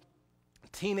some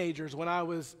teenagers when I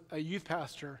was a youth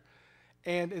pastor,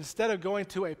 and instead of going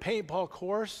to a paintball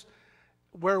course,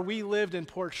 where we lived in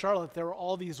Port Charlotte, there were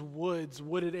all these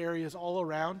wooded areas all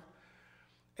around.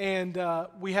 And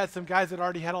we had some guys that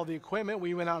already had all the equipment.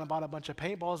 We went out and bought a bunch of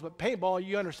paintballs. But paintball,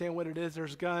 you understand what it is.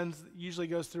 There's guns. Usually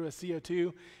goes through a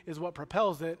CO2 is what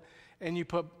propels it. And you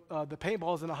put the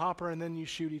paintballs in a hopper, and then you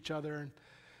shoot each other. And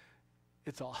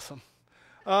it's awesome.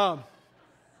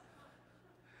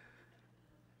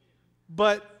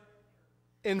 But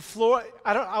in Florida,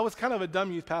 I was kind of a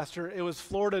dumb youth pastor. It was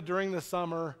Florida during the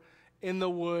summer, in the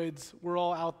woods. We're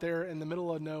all out there in the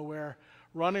middle of nowhere,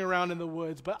 running around in the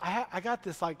woods. But I got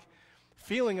this like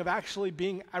feeling of actually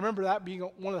being, I remember that being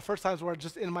one of the first times where I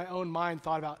just in my own mind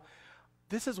thought about,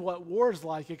 this is what war's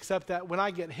like, except that when I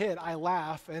get hit, I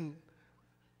laugh and,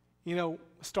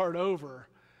 start over.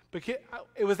 But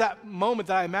it was that moment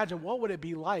that I imagined, what would it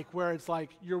be like, where it's like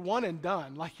you're one and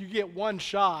done. Like you get one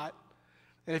shot,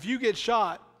 and if you get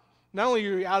shot, not only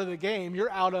are you out of the game,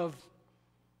 you're out of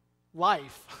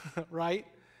life, right?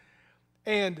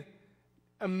 And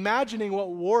imagining what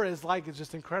war is like is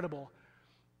just incredible.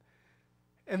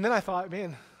 And then I thought,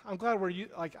 man, I'm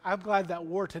glad that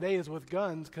war today is with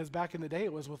guns, because back in the day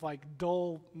it was with like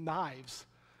dull knives.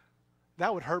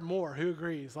 That would hurt more. Who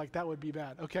agrees? Like that would be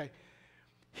bad. Okay.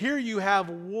 Here you have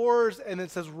wars, and it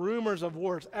says rumors of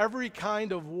wars, every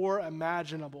kind of war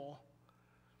imaginable.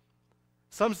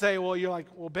 Some say, well, you're like,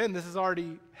 well, Ben, this is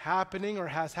already happening or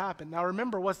has happened. Now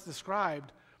remember what's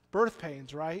described, birth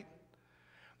pains, right?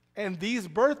 And these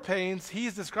birth pains,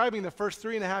 he's describing the first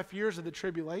 3.5 years of the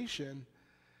tribulation.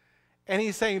 And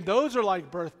he's saying those are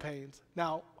like birth pains.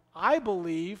 Now, I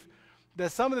believe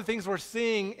that some of the things we're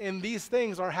seeing in these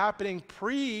things are happening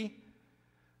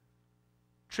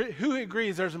who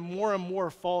agrees there's more and more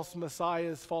false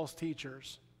messiahs, false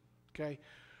teachers? Okay.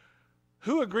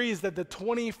 Who agrees that the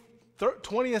 20th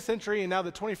century and now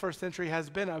the 21st century has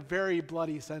been a very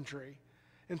bloody century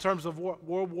in terms of war,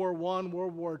 World War I,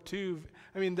 World War II?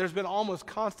 I mean, there's been almost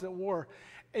constant war.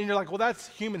 And you're like, well, that's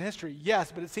human history.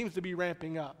 Yes, but it seems to be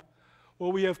ramping up.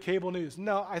 Well, we have cable news.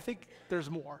 No, I think there's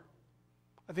more.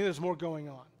 I think there's more going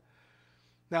on.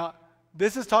 Now,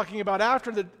 this is talking about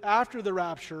after the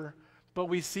rapture, but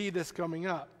we see this coming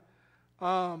up.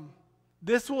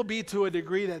 This will be to a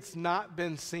degree that's not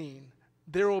been seen.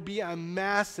 There will be a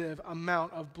massive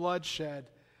amount of bloodshed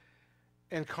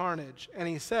and carnage. And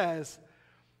he says,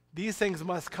 these things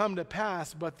must come to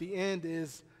pass, but the end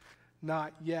is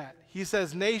not yet. He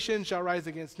says, nation shall rise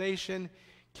against nation,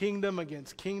 kingdom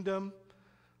against kingdom.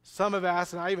 Some have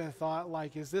asked, and I even thought,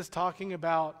 like, is this talking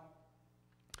about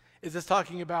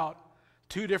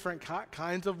two different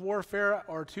kinds of warfare,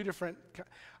 or two different,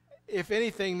 if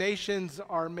anything, nations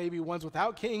are maybe ones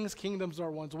without kings, kingdoms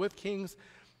are ones with kings.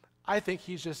 I think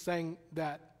he's just saying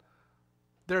that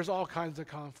there's all kinds of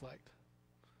conflict.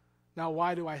 Now,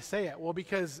 why do I say it? Well,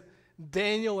 because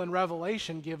Daniel and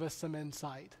Revelation give us some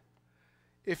insight.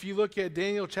 If you look at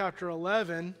Daniel chapter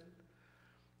 11,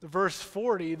 verse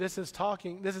 40, this is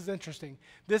interesting.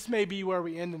 This may be where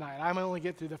we end tonight. I'm only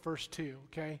get through the first two,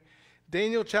 okay?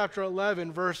 Daniel chapter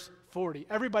 11, verse 40.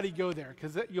 Everybody go there,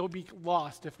 because you'll be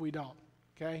lost if we don't,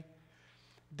 okay?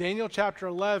 Daniel chapter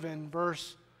 11,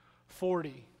 verse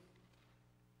 40.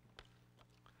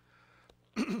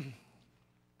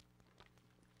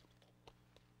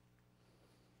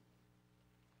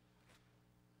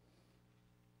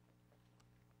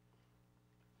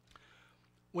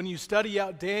 When you study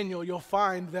out Daniel, you'll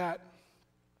find that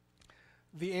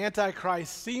the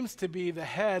Antichrist seems to be the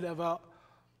head of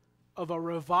a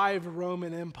revived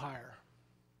Roman Empire.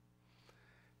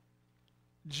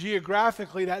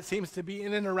 Geographically, that seems to be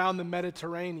in and around the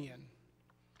Mediterranean.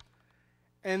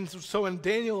 And so in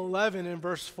Daniel 11 in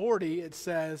verse 40, it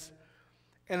says,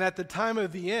 and at the time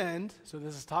of the end, so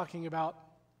this is talking about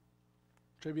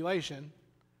tribulation,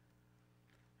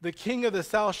 the king of the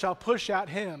south shall push at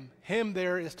him. Him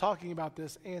there is talking about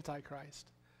this Antichrist.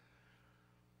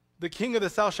 The king of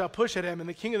the south shall push at him, and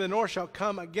the king of the north shall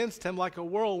come against him like a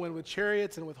whirlwind with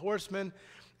chariots and with horsemen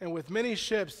and with many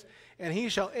ships, and he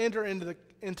shall enter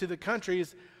into the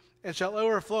countries and shall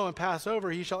overflow and pass over.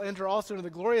 He shall enter also into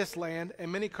the glorious land,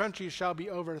 and many countries shall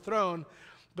be overthrown,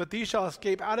 but these shall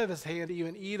escape out of his hand,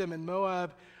 even Edom and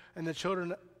Moab and the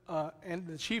children and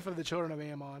the chief of the children of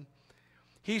Ammon.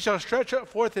 He shall stretch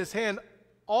forth his hand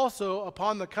also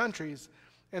upon the countries,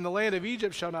 and the land of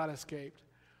Egypt shall not escape.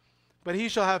 But he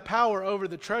shall have power over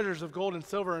the treasures of gold and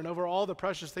silver, and over all the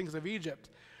precious things of Egypt.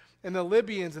 And the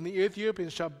Libyans and the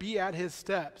Ethiopians shall be at his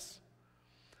steps.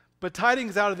 But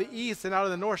tidings out of the east and out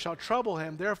of the north shall trouble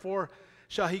him. Therefore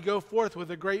shall he go forth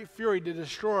with a great fury to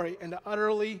destroy and to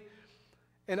utterly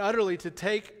to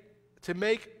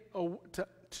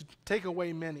take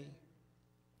away many.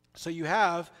 So you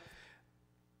have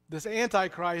this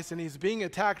Antichrist, and he's being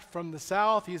attacked from the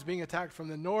south. He's being attacked from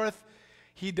the north.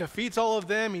 He defeats all of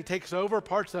them. He takes over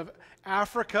parts of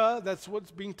Africa. That's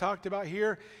what's being talked about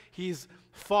here. He's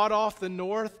fought off the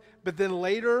north. But then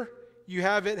later, you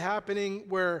have it happening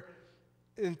where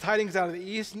in tidings out of the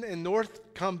east and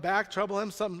north come back, trouble him.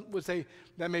 Some would say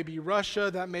that may be Russia,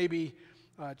 that may be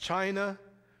China.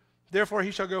 Therefore,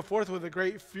 he shall go forth with a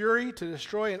great fury to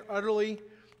destroy and utterly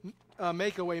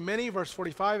make away many. Verse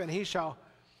 45, and he shall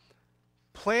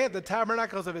plant the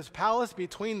tabernacles of his palace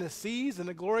between the seas and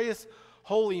the glorious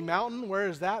holy mountain. Where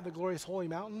is that, the glorious holy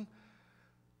mountain?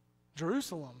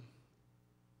 Jerusalem.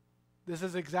 This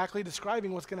is exactly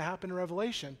describing what's going to happen in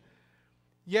Revelation.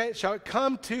 yet shall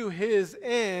come to his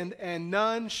end, and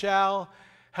none shall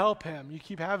help him. You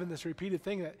keep having this repeated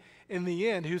thing that in the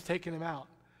end, who's taking him out?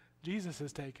 Jesus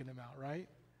is taking him out, right?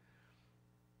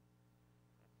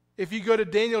 If you go to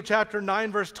Daniel chapter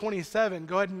 9, verse 27,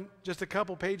 go ahead and just a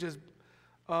couple pages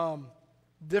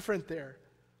different there.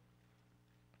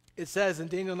 It says in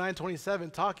Daniel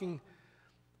 9:27, talking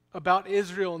about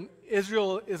Israel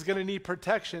is going to need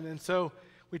protection. And so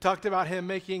we talked about him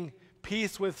making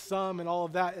peace with some and all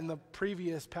of that in the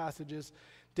previous passages.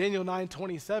 Daniel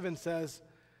 9:27 says,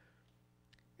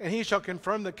 and he shall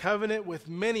confirm the covenant with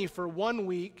many for 1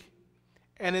 week,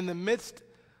 and in the midst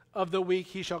of the week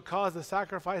he shall cause the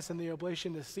sacrifice and the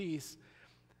oblation to cease,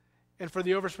 and for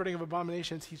the overspreading of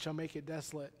abominations he shall make it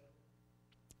desolate,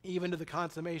 even to the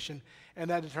consummation,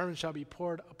 and that determined shall be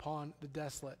poured upon the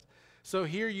desolate. So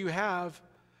here you have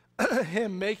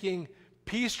him making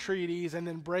peace treaties and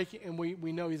then breaking, and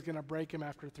we know he's going to break them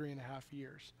after 3.5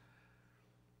 years.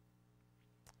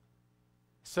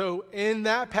 So in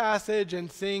that passage and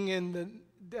seeing in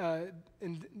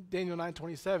Daniel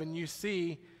 9:27, you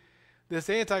see this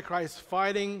Antichrist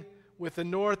fighting with the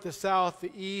north, the south,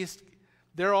 the east.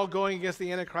 They're all going against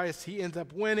the Antichrist. He ends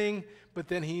up winning, but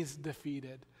then he's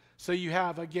defeated. So you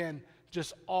have, again,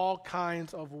 just all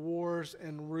kinds of wars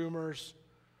and rumors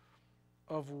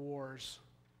of wars.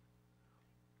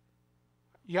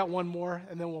 You got one more,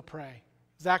 and then we'll pray.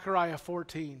 Zechariah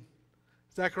 14.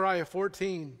 Zechariah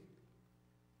 14.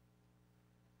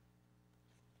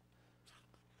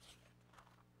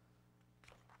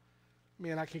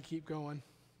 Man, I can keep going.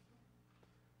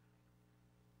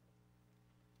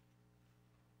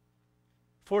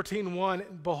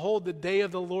 (14:1), behold, the day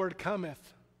of the Lord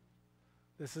cometh.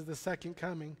 This is the second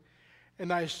coming. And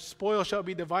thy spoil shall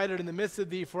be divided in the midst of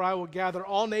thee, for I will gather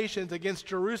all nations against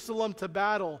Jerusalem to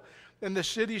battle. And the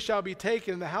city shall be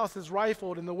taken, and the houses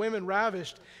rifled, and the women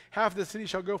ravished. Half the city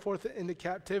shall go forth into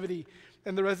captivity,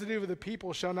 and the residue of the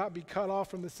people shall not be cut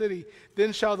off from the city.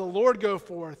 Then shall the Lord go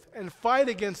forth and fight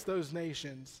against those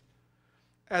nations,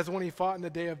 as when he fought in the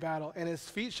day of battle. And his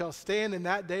feet shall stand in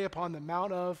that day upon the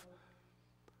Mount of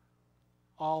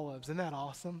Olives. Isn't that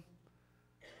awesome?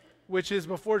 Which is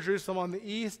before Jerusalem on the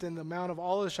east, and the Mount of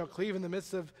Olives shall cleave in the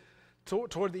midst of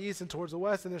toward the east and towards the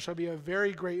west, and there shall be a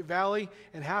very great valley,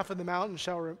 and half of the mountain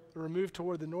shall remove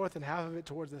toward the north, and half of it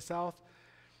towards the south.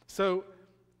 So,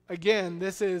 again,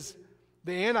 this is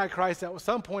the Antichrist that at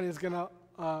some point is going to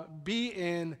be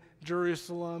in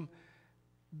Jerusalem.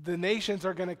 The nations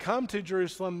are going to come to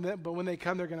Jerusalem, but when they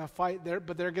come, they're going to fight there,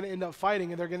 but they're going to end up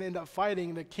fighting, and they're going to end up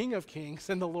fighting the King of Kings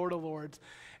and the Lord of Lords.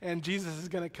 And Jesus is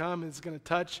going to come, and is going to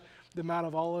touch the Mount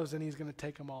of Olives, and he's going to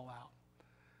take them all out.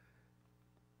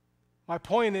 My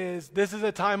point is, this is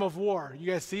a time of war.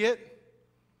 You guys see it?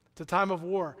 It's a time of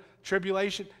war.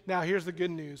 Tribulation. Now, here's the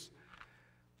good news.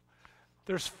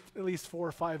 There's at least 4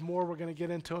 or 5 more. We're going to get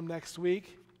into them next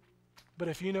week. But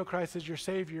if you know Christ as your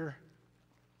Savior,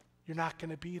 you're not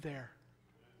going to be there.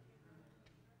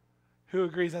 Who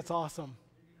agrees that's awesome?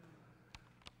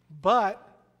 But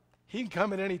he can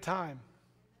come at any time.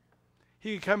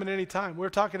 He can come at any time. We're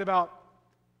talking about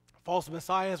false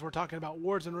messiahs. We're talking about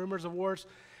wars and rumors of wars.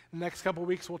 The next couple of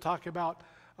weeks, we'll talk about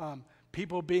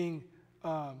people being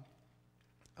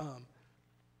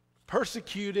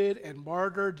persecuted and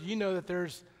martyred. Do you know that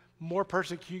there's more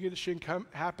persecution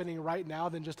happening right now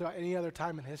than just about any other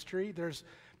time in history? There's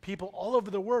people all over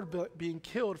the world being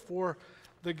killed for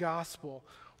the gospel.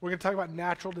 We're going to talk about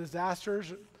natural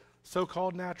disasters,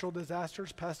 so-called natural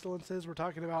disasters, pestilences. We're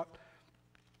talking about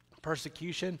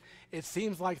persecution. It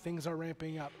seems like things are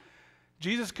ramping up.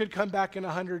 Jesus could come back in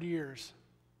 100 years.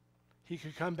 He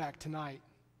could come back tonight.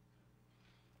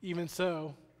 Even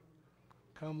so,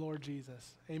 come Lord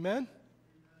Jesus. Amen?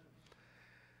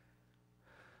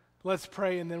 Let's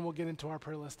pray, and then we'll get into our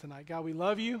prayer list tonight. God, we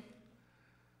love you.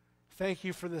 Thank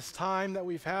you for this time that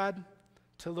we've had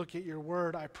to look at your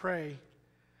word. I pray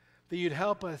that you'd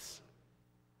help us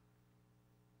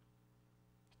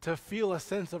to feel a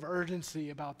sense of urgency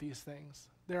about these things.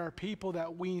 There are people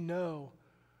that we know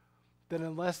that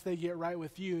unless they get right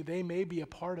with you, they may be a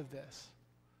part of this.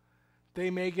 They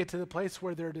may get to the place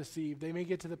where they're deceived. They may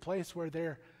get to the place where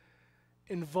they're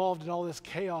involved in all this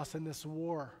chaos and this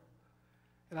war.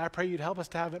 And I pray you'd help us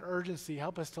to have an urgency.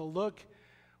 Help us to look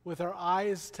with our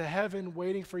eyes to heaven,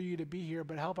 waiting for you to be here,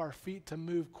 but help our feet to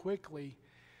move quickly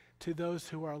to those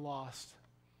who are lost.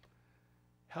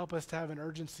 Help us to have an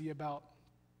urgency about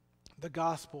the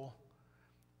gospel,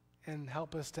 and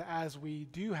help us to, as we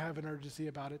do have an urgency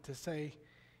about it, to say,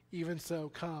 even so,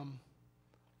 come,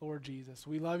 Lord Jesus.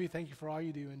 We love you. Thank you for all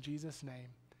you do. In Jesus' name,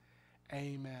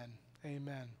 amen.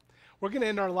 Amen. We're going to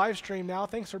end our live stream now.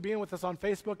 Thanks for being with us on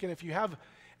Facebook. And if you have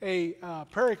a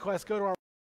prayer request, go to our